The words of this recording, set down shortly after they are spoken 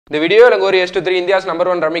இந்த வீடியோல ஒரு S23 India's number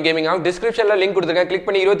 1 rummy gaming app டிஸ்கிரிப்ஷன்ல லிங்க் கொடுத்துருக்கேன். கிளிக்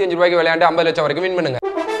பண்ணி 25 ரூபாய்க்கு விளையாண்டு 50 லட்சம் வரைக்கும் வின் பண்ணுங்க.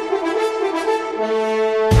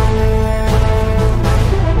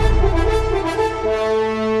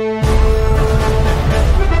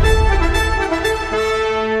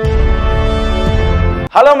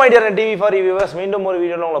 Hello my dear TV4 viewers, மீண்டும் ஒரு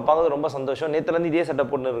வீடியோவில் உங்களை பார்க்கறது ரொம்ப சந்தோஷம். நேற்றுலேருந்து இதே செட்டப்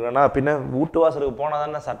போட்டு இருக்கேன்னா பின்ன வீட்டு வாசலுக்கு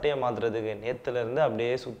போனால் தான் சட்டையை மாற்றுறதுக்கு நேற்றுலேருந்து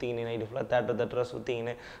அப்படியே சுற்றிக்கின்னு நைட்டு ஃபுல்லாக தேட்டரை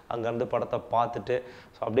சுற்றிக்கின்னு அங்கேருந்து படத்தை பார்த்துட்டு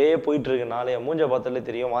ஸோ அப்படியே போயிட்டுருக்கு. நாளைய மூஞ்ச பார்த்தாலே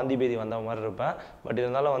தெரியும் வாந்தி பேதி வந்த மாதிரி இருப்பேன். பட்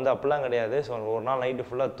இருந்தாலும் அப்படிலாம் கிடையாது. ஸோ ஒரு நாள் நைட்டு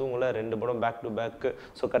ஃபுல்லாக தூங்கலை, 2 படம் பேக் டு பேக்கு.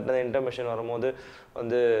 ஸோ கட்டினது இன்டர்மிஷன் வரும்போது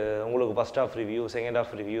உங்களுக்கு first half review, second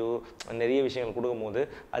half review நிறைய விஷயங்கள் கொடுக்கும்போது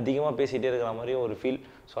அதிகமாக பேசிகிட்டே இருக்கிற மாதிரியும் ஒரு ஃபீல்.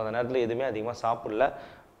 ஸோ அந்த நேரத்தில் எதுவுமே அதிகமாக சாப்பிடல.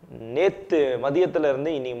 நேற்று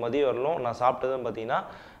மதியத்துலேருந்து இன்றைக்கி மதியம் வரலும் நான் சாப்பிட்டதுன்னு பார்த்தீங்கன்னா,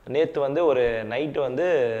 நேற்று ஒரு நைட்டு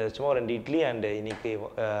சும்மா 2 இட்லி அண்டு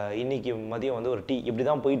இன்னைக்கு மதியம் ஒரு டீ, இப்படி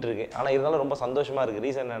தான் போயிட்டுருக்கு. ஆனால் இருந்தாலும் ரொம்ப சந்தோஷமாக இருக்குது.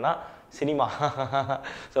 ரீசன் என்னென்னா சினிமா.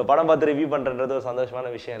 ஸோ படம் பார்த்து ரிவ்யூ பண்ணுறது ஒரு சந்தோஷமான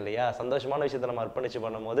விஷயம் இல்லையா? சந்தோஷமான விஷயத்தை நம்ம அர்ப்பணிச்சு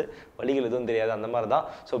பண்ணும்போது வழிகள் எதுவும் தெரியாது, அந்த மாதிரி தான்.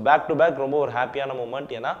 ஸோ பேக் டு பேக் ரொம்ப ஒரு ஹாப்பியான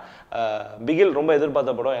மூமெண்ட். ஏன்னா பிகில் ரொம்ப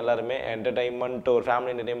எதிர்பார்த்த படம். எல்லாருமே என்டர்டைன்மெண்ட், ஒரு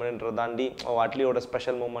ஃபேமிலி என்டர்டைன்மெண்ட்ன்றதை தாண்டி அட்லியோட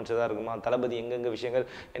ஸ்பெஷல் மூமெண்ட்ஸ் எதாவது இருக்குமா, தளபதி எங்கெங்கே விஷயங்கள்,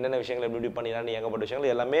 என்னென்ன விஷயங்கள் எப்படி பண்ணிடலான்னு ஏகப்பட்ட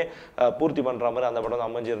விஷயங்கள் எல்லாமே பூர்த்தி பண்ணுற மாதிரி அந்த படம்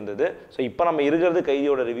அமைஞ்சிருந்தது. ஸோ இப்போ நம்ம இருக்கிறது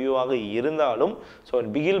கைதியோட ரிவ்யூவாக இருந்தாலும், ஸோ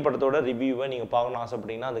பிகில் படத்தோட ரிவ்யூவை நீங்கள் பார்க்கணும்னு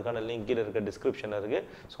ஆசைப்பட்டீங்கன்னா அதுக்கான லிங்க் கீழே இருக்க டிஸ்கிரிப்ஷனில் இருக்குது.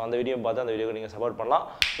 ஸோ அந்த வீடியோ பார்த்து அந்த வீடியோக்கு நீங்கள் சப்போர்ட் பண்ணலாம்.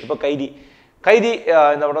 இப்போ கைதி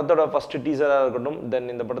இந்த படத்தோட ஃபர்ஸ்ட் டீசராக இருக்கட்டும்,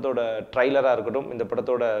 தென் இந்த படத்தோட ட்ரைலராக இருக்கட்டும், இந்த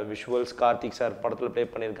படத்தோட விஷுவல்ஸ் கார்த்திக் சார் படத்தில் ப்ளே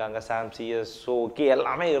பண்ணியிருக்காங்க, சாம் CS, ஸோ ஓகே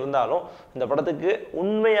எல்லாமே இருந்தாலும் இந்த படத்துக்கு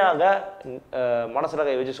உண்மையாக மனசில்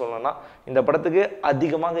கை வச்சு சொல்லணும்னா இந்த படத்துக்கு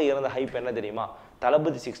அதிகமாக இருந்த ஹைப் என்ன தெரியுமா?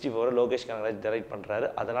 தளபதி 64 லோகேஷ் கனகராஜ் டைரக்ட் பண்ணுறாரு.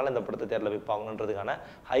 அதனால் இந்த படத்தை தேர்தலில் போய் பார்க்கணுன்றதுக்கான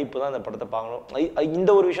ஹைப்பு தான் இந்த படத்தை பார்க்கணும். இந்த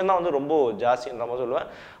ஒரு விஷயம் தான் ரொம்ப ஜாஸ்தின்ற மாதிரி சொல்லுவேன்.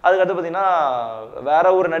 அதுக்கடுத்து பார்த்தீங்கன்னா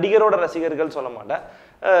வேற ஒரு நடிகரோட ரசிகர்கள் சொல்ல மாட்டேன்,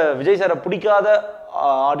 விஜய் சாரை பிடிக்காத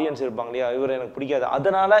ஆடியன்ஸ் இருப்பாங்க இல்லையா, இவர் எனக்கு பிடிக்காது,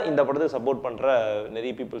 அதனால் இந்த படத்துக்கு சப்போர்ட் பண்ணுற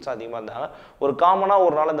நிறைய பீப்புள்ஸும் அதிகமாக இருந்தாங்க. ஒரு காமனாக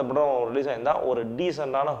ஒரு நாள் இந்த படம் ரிலீஸ் ஆகிருந்தால் ஒரு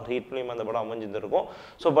டீசெண்டான ஹிட் ஃபிலிம் அந்த படம் அமைஞ்சிருக்கும்.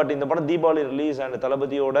 ஸோ பட் இந்த படம் தீபாவளி ரிலீஸ் அண்ட்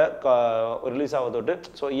தளபதியோட ரிலீஸ் ஆகத்தொட்டு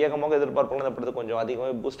ஸோ ஏகமாக எதிர்பார்ப்பாங்க இந்த படத்துக்கு கொஞ்சம்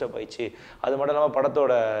அதிகமாக பூஸ்டப் ஆயிடுச்சு. அது மட்டும் இல்லாமல்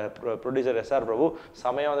படத்தோட ப்ரொடியூசர் SR பிரபு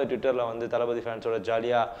செமையாக ட்விட்டரில் தளபதி ஃபேன்ஸோட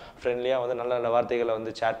ஜாலியாக ஃப்ரெண்ட்லியாக நல்ல நல்ல வார்த்தைகளை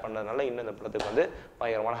சேட் பண்ணதுனால இன்னும் இந்த படத்துக்கு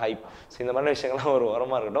பயங்கரமான ஹைப். ஸோ இந்த மாதிரி விஷயங்கள்லாம் ஒரு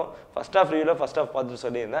வரமாக இருக்கட்டும். ஃபர்ஸ்ட் ஹாஃப் ரிவ்யூவில் ஃபர்ஸ்ட் ஹாஃப் பார்த்துட்டு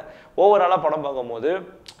சொல்லியிருந்தேன். ஓவராலாக படம் பார்க்கும்போது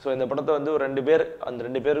ஸோ இந்த படத்தை ஒரு 2 பேர், அந்த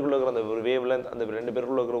 2 பேருக்குள்ள இருக்கிற அந்த ஒரு வேவ்ல அந்த 2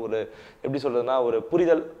 பேருக்குள்ள இருக்கிற ஒரு எப்படி சொல்றதுன்னா ஒரு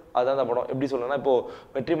புரிதல், அதான் அந்த படம். எப்படி சொல்றேன்னா இப்போ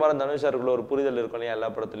வெற்றிமாறன் தனுஷ் சாருக்குள்ள ஒரு புரிதல் இருக்கும் இல்லையா எல்லா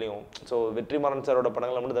படத்துலையும். ஸோ வெற்றிமாறன் சாரோட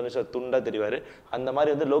படங்களை மட்டும் தனுஷ் சார் துண்டா தெரிவார். அந்த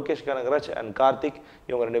மாதிரி லோகேஷ் கனகராஜ் அண்ட் கார்த்திக்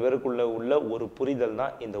இவங்க 2 பேருக்குள்ள உள்ள ஒரு புரிதல்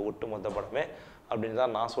தான் இந்த ஒட்டுமொத்த படமே அப்படின்னு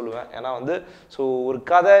தான் நான் சொல்லுவேன். ஏன்னா ஸோ ஒரு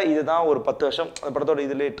கதை இதுதான், ஒரு 10 வருஷம் அந்த படத்தோட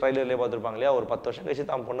இதுலேயே ட்ரைலர்லேயே பார்த்துருப்பாங்க இல்லையா, ஒரு 10 வருஷம் கழிச்சு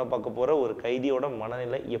தான் பொண்ணை பார்க்க போகிற ஒரு கைதியோட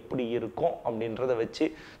மனநிலை எப்படி இருக்கும் அப்படின்றத வச்சு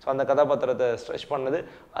ஸோ அந்த கதாபாத்திரத்தை ஸ்ட்ரெச் பண்ணது,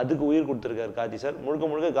 அதுக்கு உயிர் கொடுத்துருக்காரு கார்த்தி சார்.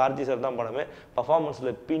 முழுக்க கார்த்தி சார் தான் படமே.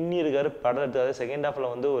 பர்ஃபார்மன்ஸில் பின்னி இருக்காரு. படம் எடுத்தாரு. செகண்ட்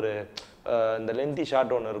ஹாஃபில் ஒரு இந்த லென்த்தி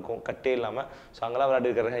ஷாட் ஒன்று இருக்கும் கட்டே இல்லாமல், ஸோ அங்கெல்லாம்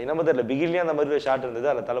விளையாடிருக்காரு. இன்னமும் தெரியல, பிகில்லேயே அந்த மாதிரி ஒரு ஷாட் இருந்தது,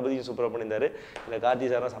 அதில் தளபதியும் சூப்பராக பண்ணியிருந்தாரு. இல்லை கார்த்தி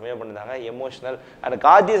சாரும் செமையாக பண்ணியிருந்தாங்க. எமோஷனல் அந்த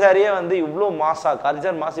கார்த்தி சாரியே இவ்வளோ மாசா, கார்த்தி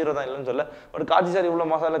சார் மாஸ் ஹீரோ தான் இல்லைன்னு சொல்ல, பட் கார்த்தி சார் இவ்வளோ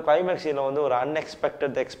மாசா இல்லை. கிளைமேக்ஸ் சீனில் ஒரு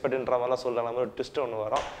அன்எக்ஸ்பெக்டட் எக்ஸ்பெக்ட்ன்ற மாதிரிலாம் சொல்கிறாங்க, ஒரு ட்விஸ்ட் ஒன்று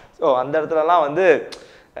வரும். ஸோ அந்த இடத்துலலாம்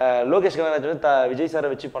லோகேஷ் கனகராஜ் விஜய் சாரை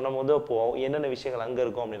வச்சு பண்ணும்போது அப்போது என்னென்ன விஷயங்கள் அங்கே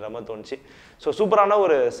இருக்கும் அப்படின்ற மாதிரி தோணுச்சு. ஸோ சூப்பரான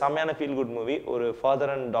ஒரு செம்மையான ஃபீல் குட் மூவி. ஒரு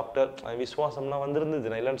ஃபாதர் அண்ட் டாக்டர் விஸ்வாசம்லாம்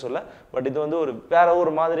இருந்தது, நான் இல்லைன்னு சொல்ல, பட் இது ஒரு வேற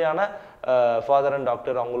ஒரு மாதிரியான ஃபாதர் அண்ட்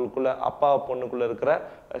டாக்டர், அவங்களுக்குள்ள அப்பா பொண்ணுக்குள்ளே இருக்கிற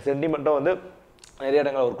சென்டிமெண்ட்டும் நிறைய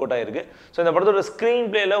இடங்கள் ஒர்க் அவுட் ஆகிருக்கு. ஸோ இந்த படத்தோட ஸ்க்ரீன்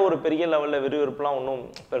பிளேல ஒரு பெரிய லெவலில் விறுவிறுப்புலாம் ஒன்றும்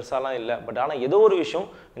பெருசாலாம் இல்லை. பட் ஆனால் ஏதோ ஒரு விஷயம்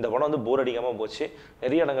இந்த படம் போர் அடிக்காமல் போச்சு.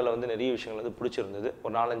 நிறைய இடங்களில் நிறைய விஷயங்கள் பிடிச்சிருந்தது.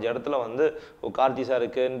 ஒரு 4-5 இடத்துல கார்த்தி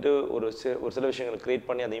சாருக்குன்ட்டு ஒரு சில விஷயங்கள் கிரியேட்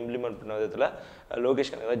பண்ணி அதை இம்ப்ளிமெண்ட் பண்ண விதத்தில்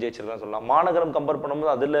லோகேஷ் கனகராஜ் ஜெயிச்சிருக்கான்னு சொல்லலாம். மாநகரம் கம்பேர்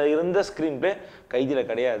பண்ணும்போது அதில் இருந்த ஸ்க்ரீன் பிளே கைதியில்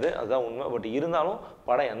கிடையாது, அதுதான் உண்மை. பட் இருந்தாலும்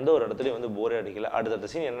படம் எந்த ஒரு இடத்துலையும் போரே அடிக்கல. அடுத்த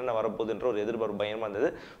சீன் என்னென்ன வரப்போகுதுன்ற ஒரு எதிர்பார்ப்பு பயங்கரமாக இருந்தது.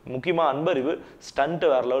 முக்கியமாக அன்பறிவு ஸ்டண்ட்டு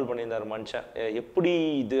வேறு லெவல் பண்ணியிருந்தார் மனுஷன். எப்படி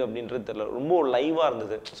இது அப்படின்றது தெரியல, ரொம்ப லைவாக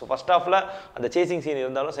இருந்தது. ஸோ ஃபர்ஸ்ட் ஹாஃபில் அந்த சேசிங் சீன்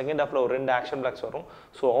இருந்தாலும் செகண்ட் ஹாஃபில் ஒரு 2 ஆக்ஷன் பிளாக்ஸ் வரும்.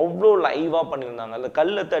 ஸோ அவ்வளோ லைவாக பண்ணியிருந்தாங்க. அந்த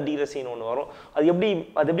கல்லத்தை அடிக்கிற சீன் ஒன்று வரும், அது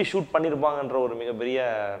எப்படி ஷூட் பண்ணியிருப்பாங்கன்ற ஒரு மிகப்பெரிய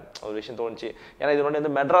ஒரு விஷயம் தோணுச்சு. ஏன்னா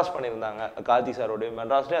இது மெட்ராஸ் பண்ணியிருந்தாங்க கார்த்தி சாரோடைய,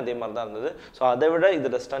 மெட்ராஸ்லேயும் அதே மாதிரி தான் இருந்தது. ஸோ அதை விட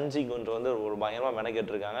இதில் ஸ்டன் சீக்வென்ஸ் ஒரு பயங்கரமாக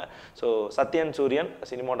மெனக்கெட்டிருக்காங்க. ஸோ சத்யன் சூரியன்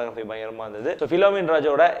சினிமாட்டோகிராஃபி பயங்கரமாக இருந்தது. ஸோ ஃபிலோமின்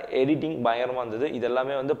ராஜோட எடிட்டிங் பயங்கரமாக இருந்தது. இது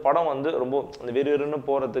எல்லாமே படம் ரொம்ப அந்த வெறுன்னு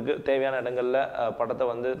போகிறதுக்கு தேவையான இடங்களில் படத்தை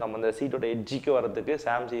வந்து நம்ம அந்த சீட்டோட எட்ஜிக்கு வரதுக்கு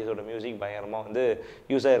சாம் சிஎஸோட மியூசிக் பயங்கரமாக வந்து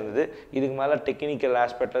யூஸ் ஆகிருந்தது. இதுக்கு மேலே டெக்னிக்கல்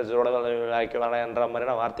ஆஸ்பெக்ட்ன்ற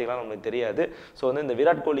மாதிரியான வார்த்தைகள்லாம் நமக்கு தெரியாது. ஸோ வந்து இந்த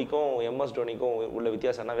விராட் கோலிக்கும் எம்எஸ் தோனிக்கும் உள்ள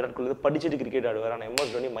வித்தியாசம்னா, விராட் கோலி படிச்சுட்டு கிரிக்கெட் ஆடுவார், ஆனால்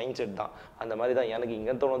எம்எஸ் தோனி மைண்ட் செட் தான். அந்த மாதிரி தான் எனக்கு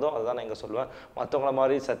இங்கே தோணுதோ அதுதான் நான் இங்கே சொல்லுவேன். மற்றவங்கள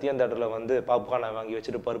மாதிரி சத்யன் தேட்டரில் வந்து பாப்கார்னை வாங்கி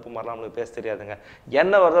வச்சுட்டு பருப்பு மாதிரிலாம் நம்மளுக்கு பேச தெரியாதுங்க.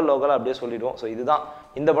 என்ன வருதோ லோக்கலாக அப்படியே சொல்லிவிடுவோம். ஸோ இதுதான்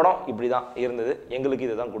இந்த படம் இப்படி தான் இருந்தது, எங்களுக்கு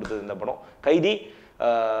இதை தான் கொடுத்தது இந்த படம். கைதி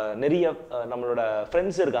நிறைய நம்மளோட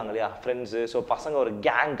ஃப்ரெண்ட்ஸ் இருக்காங்க இல்லையா, ஃப்ரெண்ட்ஸு. ஸோ பசங்க ஒரு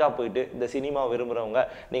கேங்காக போயிட்டு இந்த சினிமா விரும்புகிறவங்க,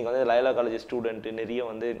 நீங்கள் வந்து லைலா காலேஜ் ஸ்டூடெண்ட்டு நிறைய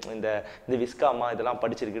வந்து இந்த விஸ்காமா இதெல்லாம்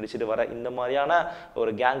படிச்சுட்டு வர இந்த மாதிரியான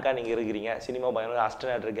ஒரு கேங்காக நீங்கள் இருக்கிறீங்க, சினிமா பயங்கர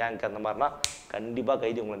அஸ்டனேட்டர் கேங்க் அந்த மாதிரினா கண்டிப்பாக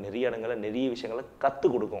கைதி உங்களை நிறைய இடங்களில் நிறைய விஷயங்களை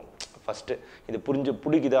கற்றுக் கொடுக்கும். ஃபஸ்ட்டு இது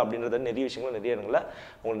பிடிக்குது அப்படின்றத நிறைய விஷயங்கள் நிறைய இடங்களில்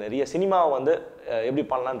உங்களுக்கு நிறைய சினிமாவை வந்து எப்படி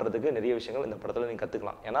பண்ணலான்றதுக்கு நிறைய விஷயங்கள் இந்த படத்தில் நீங்கள்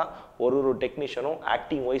கற்றுக்கலாம். ஏன்னா ஒரு டெக்னீஷியனும்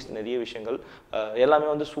ஆக்டிங் வைஸ் நிறைய விஷயங்கள் எல்லாமே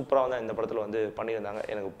வந்து சூப்பராக வந்து இந்த படத்தில் வந்து பண்ணியிருந்தாங்க.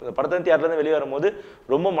 எனக்கு இந்த படத்தை தியேட்டர்லேருந்து வெளியே வரும்போது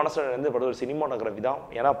ரொம்ப மனசில் இருந்து படம் ஒரு சினிமாட்டோகிராஃபி தான்.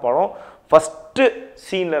 ஏன்னா படம் ஃபஸ்ட்டு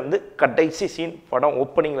சீன்லேருந்து கடைசி சீன், படம்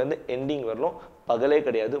ஓப்பனிங்லேருந்து எண்டிங் வரலும் பகலே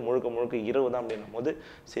கிடையாது, முழுக்க இரவு தான் அப்படின்னும் போது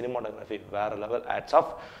சினிமாட்டோகிராஃபி வேறு லெவல், ஹேட்ஸ் ஆஃப்.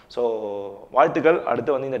 ஸோ வாழ்த்துக்கள்.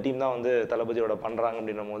 அடுத்து வந்து இந்த டீம் தான் வந்து தளபதியோட பண்ணுறாங்க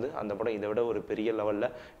அப்படின்னும் போது அந்த படம் இதை விட ஒரு பெரிய லெவலில்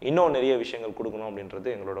இன்னும் நிறைய விஷயங்கள் கொடுக்கணும் அப்படின்றது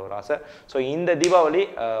எங்களோட ஒரு ஆசை. ஸோ இந்த தீபாவளி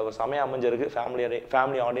ஒரு சமயம் அமைஞ்சிருக்கு,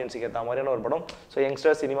 ஃபேமிலி ஆடியன்ஸுக்கு ஏற்ற மாதிரியான ஒரு படம். ஸோ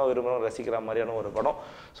யங்ஸ்டர் சினிமா விரும்புகிறவங்க ரசிக்கிற மாதிரியான ஒரு படம்.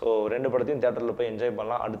 ஸோ 2 படத்தையும் தேட்டரில் போய் என்ஜாய்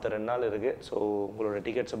பண்ணலாம். அடுத்த 2 நாள் இருக்குது. ஸோ உங்களோட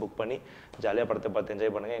டிக்கெட்ஸை புக் பண்ணி ஜாலியாக படத்தை பார்த்து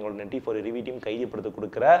என்ஜாய் பண்ணுங்கள். எங்களோட நெட்டி ஃபார் ரிவ்யூ டீம் கைதி படத்தை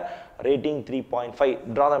கொடுக்குற ரேட்டிங் 3.5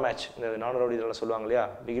 ட்ரா த மேட்ச். இந்த 400 இதெல்லாம் சொல்லுவாங்க இல்லையா,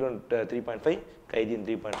 பிகிலும் 3.5, கைதி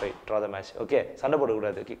 3.5 ட்ரா த மேட்ச். ஓகே, சண்டை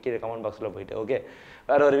போடக்கூடாது, கீழே கமெண்ட் பாக்ஸில் போயிட்டு. ஓகே,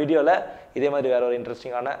 வேறு ஒரு வீடியோவில் இதே மாதிரி வேறு ஒரு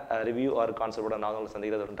இன்ட்ரெஸ்டிங்கான ரிவ்யூ ஆர் கான்செப்டோட நான் உங்களை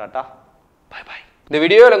சந்திக்கிறது. Tata, bye bye. இந்த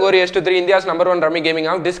வீடியோ எனக்கு ஒரு S23 India's number 1 rummy gaming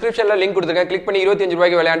ஆகும். டிஸ்கிரிப்ஷனில் லிங்க் கொடுத்துருக்கேன், கிளிக் பண்ணி 25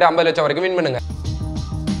 ரூபாய்க்கு விளையாண்டு 50 லட்சம் வரைக்கும் வின் பண்ணுங்க.